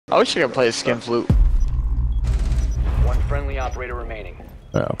I wish I could play a skin flute. One friendly operator remaining.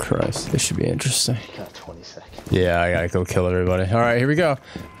 Oh Christ, this should be interesting. Got 20 seconds. Yeah, I gotta go kill everybody. All right, here we go.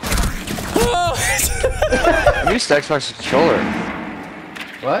 I'm used to Xbox controller.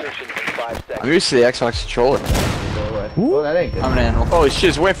 What? I'm used to the Xbox controller. Go away. Oh, that ain't good. I'm an animal. Holy shit,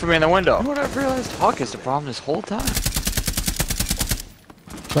 he's waiting for me in the window. You know what I've realized? Huck is the problem this whole time.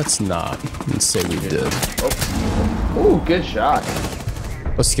 Let's not say we did. Ooh, good shot.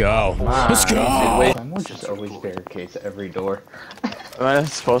 Let's go. Let's go. Someone just always barricades every door. Am I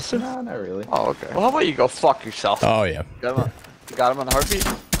supposed to? No, not really. Oh, okay. Well, how about you go fuck yourself? Oh yeah. You got him on the heartbeat?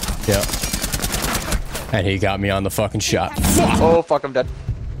 Yep. And he got me on the fucking shot. Fuck. Oh, fuck, I'm dead.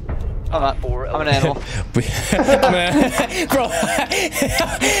 I'm not. I'm an animal. Bro.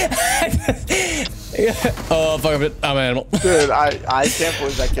 Oh, fuck, I'm an animal. Dude, I can't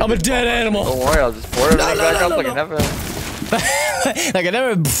believe that kid. I'm a dead animal. Don't worry, I'll just pour everything back up like I never. Like I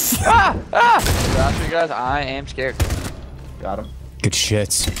never. After you guys, I am scared. Got him. Good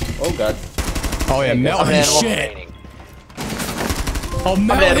shit. Oh, God. Oh, yeah, melt his shit. Oh,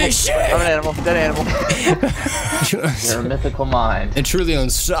 melt his shit. I'm an animal. Dead animal. You're a mythical mind. And truly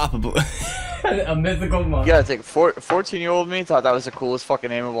unstoppable. A mythical mind. You gotta take 14-year-old me thought that was the coolest fucking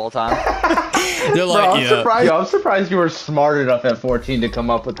name of all time. They're like, Bro, I'm surprised. Yo, I'm surprised you were smart enough at 14 to come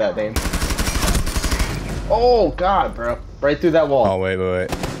up with that name. Oh God, bro! Right through that wall. Oh wait.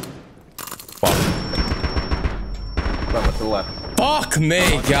 Fuck. From to the left. Fuck me!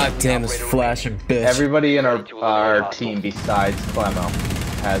 God damn this flashing bitch. Everybody in our team besides Clemo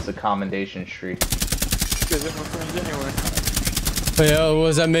has a commendation streak. Because they're my friends anyway. Yeah, what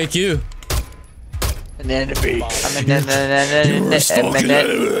does that make you? An enemy. I'm an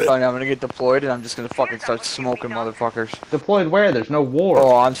Oh, no, I'm gonna get deployed and I'm just gonna fucking start smoking motherfuckers. Deployed where? There's no war.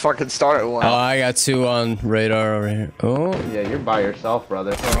 Oh, I'm fucking started one. Oh, I got 2 on radar over here. Oh. Yeah, you're by yourself,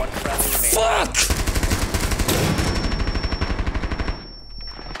 brother. Fuck!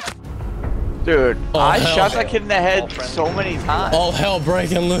 Dude, I hell. shot that kid in the head so many times. All hell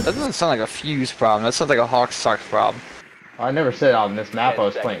breaking loose. That doesn't sound like a fuse problem. That sounds like a Hawk sucks problem. I never said on this map I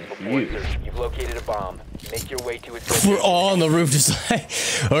was playing Fuse. You've located a bomb. Make your way to its We're all on the roof just like,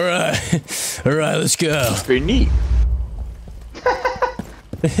 alright, let's go. Pretty neat.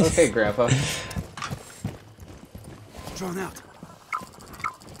 Okay, Grandpa. Drawn out.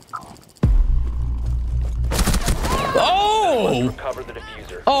 Oh! Recover the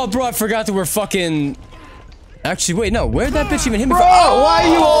diffuser. Oh, bro, I forgot that we're fucking... Actually, wait, no, where'd that bitch even hit me? Bro, why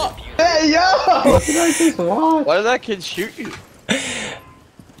are you all... Hey, yo! Why did that kid shoot you?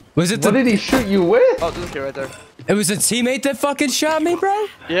 Was it What did he shoot you with? Oh, this kid right there. It was a teammate that fucking shot me, bro?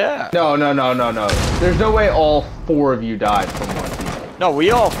 Yeah. No. There's no way all 4 of you died from one teammate. No,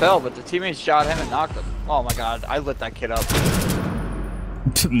 we all fell, but the teammates shot him and knocked him. Oh my god, I lit that kid up.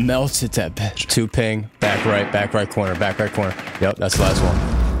 Melted that bitch. 2 ping, back right corner, Yep, that's the last one.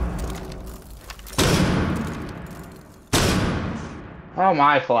 Oh,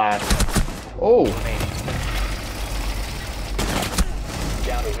 my flash. Oh.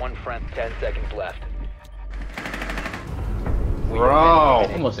 Down to 1 friend. 10 seconds left. Bro.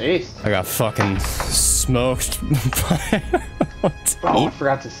 Almost aced. I got fucking smoked. Oh, I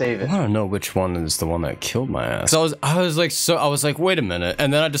forgot to save it. I don't know which one is the one that killed my ass. So I was like, wait a minute,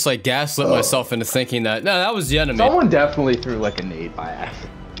 and then I just like gaslit myself into thinking that no, that was the enemy. Someone definitely threw like a nade by accident.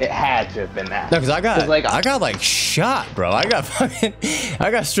 It had to have been that. No, because I got like shot, bro. I got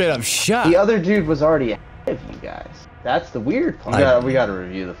straight up shot. the other dude was already ahead of you guys. That's the weird part. We gotta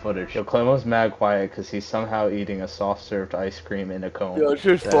review the footage. Yo, Clemo's mad quiet because he's somehow eating a soft-served ice cream in a cone. Yo, it's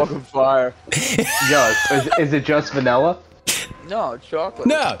just fucking fire. Yo, is it just vanilla? No, it's chocolate.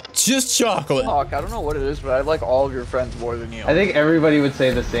 No, just chocolate. Hawk, I don't know what it is, but I like all of your friends more than you. I think everybody would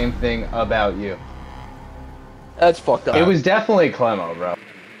say the same thing about you. That's fucked up. It was definitely Clemo, bro.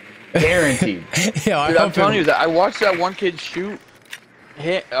 Guaranteed. Yeah, Dude, I'm telling you that I watched that one kid shoot,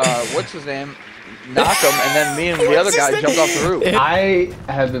 hit, what's his name, knock him, and then me and the other guy jumped off the roof. I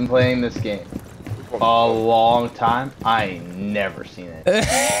have been playing this game a long time. I ain't never seen it.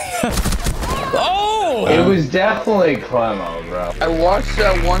 Oh! It was definitely Clemo, bro. I watched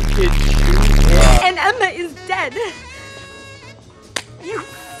that one kid shoot, And Emma is dead. You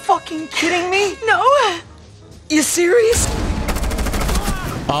fucking kidding me? No. You serious?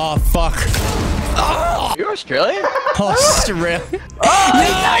 Oh, fuck. Oh! You're Australian? Australia.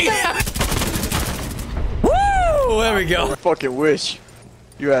 Oh, yeah. Woo! There we go. I fucking wish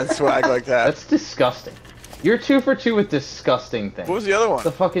you had swag like that. That's disgusting. You're 2 for 2 with disgusting things. What was the other one?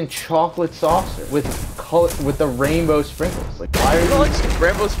 The fucking chocolate saucer with color, with the rainbow sprinkles. Like, why are You you don't like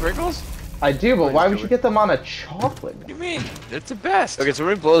rainbow sprinkles? I do, but why would you get them on a chocolate? What do you mean? It's the best. Okay, so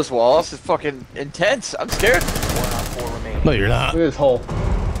we're gonna blow this wall. This is fucking intense. I'm scared. 1 on 4 remaining. No, you're not. Look at this hole.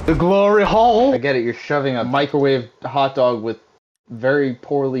 The glory hole. I get it. You're shoving a microwave hot dog with very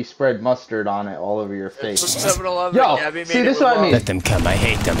poorly spread mustard on it all over your face. 7-Eleven. Yo, Gabby see, made this it is what I with mean. Let them come. I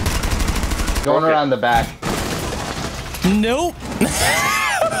hate them. Going around the back. Nope.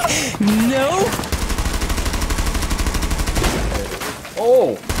 Nope.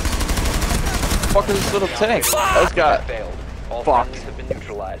 Oh. Fuck is this little tank? That's got. Failed. All Fuck. friendlies have been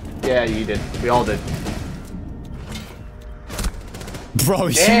neutralized. Yeah, you did. We all did. Bro,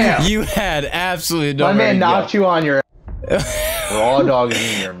 Damn. you had absolutely no. My man ready to knocked go. you on your raw dog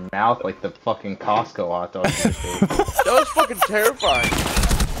in your mouth like the fucking Costco hot dog. That was fucking terrifying.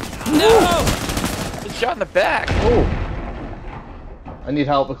 No. It's shot in the back. Oh. I need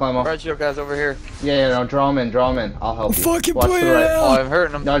help, Clemo. Alright, you guys over here. Yeah, no, draw him in, draw him in. I'll help you. Fucking Watch put to the it right. Oh, out. I'm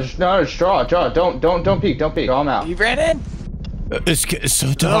hurting him. No, just draw. Don't peek. Draw him out. He ran in. It's so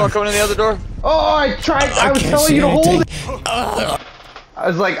No, I'm dark. coming in the other door. Oh, I tried. I was can't telling see you to hold anything. it. I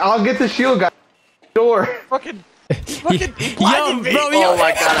was like, I'll get the shield guy. Door. Fucking. He blinded me. bro, Oh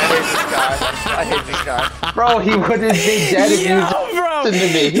my god, I hate this guy. Bro, he wouldn't be dead if you Yo, bro.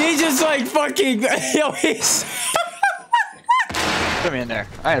 listened to me. He just like fucking. Yo, he's. Put me in there.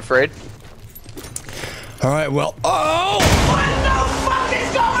 I ain't afraid. All right, well. Oh. What the fuck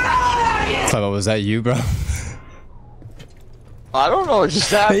is going on out here? Clemo, was that you, bro? I don't know what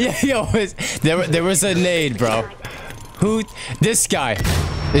just happened. Yeah, yo, there was a nade, bro. Who? This guy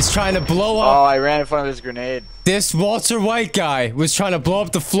is trying to blow up. Oh, I ran in front of his grenade. This Walter White guy was trying to blow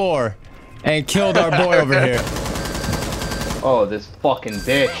up the floor and killed our boy over here. Oh, this fucking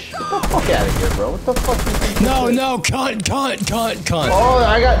bitch. Get the fuck out of here, bro. What the fuck is this? No, cunt. Oh,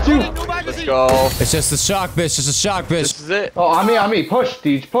 I got two. Let's go. It's just a shock, bitch. Just a shock, This bitch. is it. Oh, on me. Push,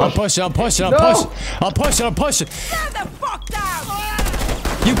 Deej, I'm push. pushing. No. I'm pushing. Stand the fuck down!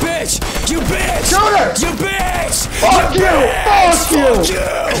 You bitch! You bitch! Shoot her! You bitch! Fuck you! Fuck you!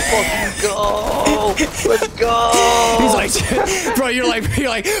 Fucking go. Let's go. He's like, bro, you're like,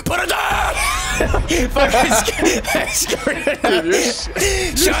 put it down! Fucking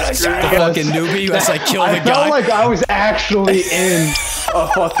shut up, fucking newbie. That's like kill the I guy. felt like I was actually in a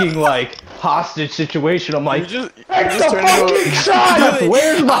fucking like hostage situation. I'm like, You take just the turned into fucking shot! Really?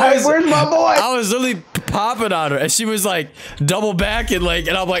 Where's my boy? I was literally popping on her, and she was like double back and like,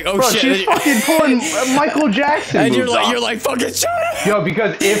 and I'm like, oh Bro, shit. she's fucking pulling Michael Jackson. And moves off. you're like fucking shut up. Yo,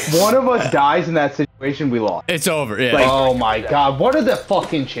 because if one of us dies in that situation, we lost. It's over. Yeah. Like, oh my god, what are the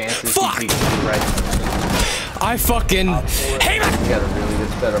fucking chances? Fuck! He beats you right now? I fucking hey man. We got a really good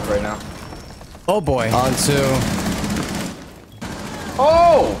setup right now. Oh boy. On to.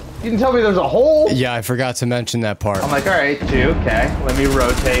 Oh! You didn't tell me there's a hole? Yeah, I forgot to mention that part. I'm like, alright, two, okay. Let me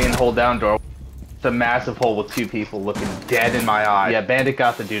rotate and hold down door. It's a massive hole with two people looking dead in my eye. Yeah, Bandit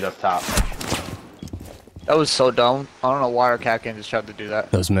got the dude up top. That was so dumb. I don't know why our captain just tried to do that.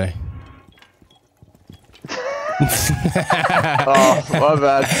 That was me. Oh, my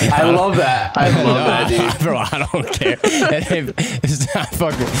bad. I love that. I love that, dude. Bro, I don't care. It's not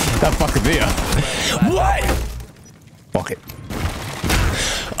fucking me up. What? Fuck it.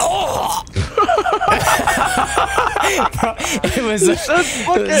 Oh! Bro, it was. That's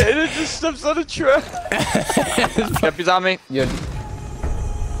fucking. It just steps on a trap. Yep, on me. You're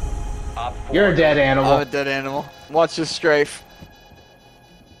a dead animal. I'm a dead animal. Watch this strafe.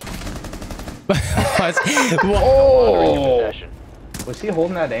 Oh! Possession. Was he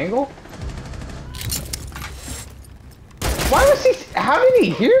holding that angle? Why was he? How did he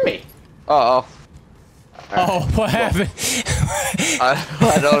hear me? Uh oh. Oh, what happened? I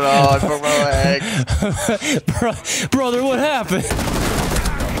don't know. I broke my leg. Brother, what happened?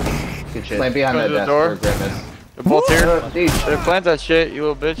 Good shit. Plant behind Go that to the desk. door. Where Grim is. They're both here. Deej, They plant that shit, you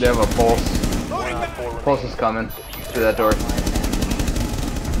little bitch. they have a pulse. Pulse is coming through that door.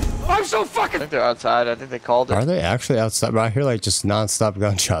 I'm so fucking. I think they're outside. I think they called it. Are they actually outside? Bro, I hear like just non-stop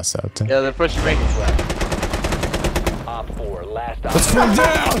gunshots out there. Yeah, they're pushing me. Op 4, last op. Let's put him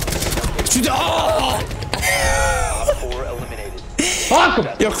down! Oh! Op 4 eliminated. Fuck him!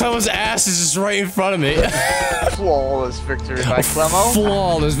 Yo, Clemo's ass is just right in front of me. Flawless victory by Clemo.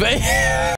 Flawless, man.